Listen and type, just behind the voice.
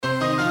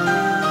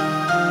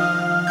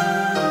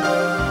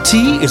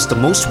Tea is the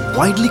most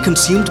widely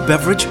consumed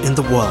beverage in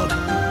the world,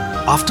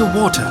 after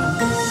water.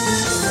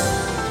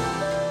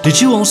 Did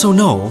you also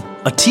know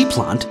a tea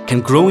plant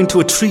can grow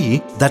into a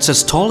tree that's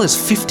as tall as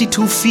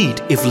 52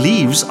 feet if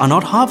leaves are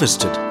not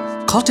harvested?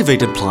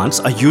 Cultivated plants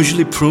are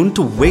usually pruned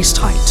to waist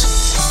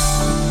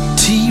height.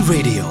 Tea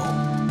Radio.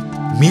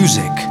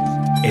 Music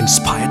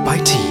inspired by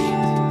tea.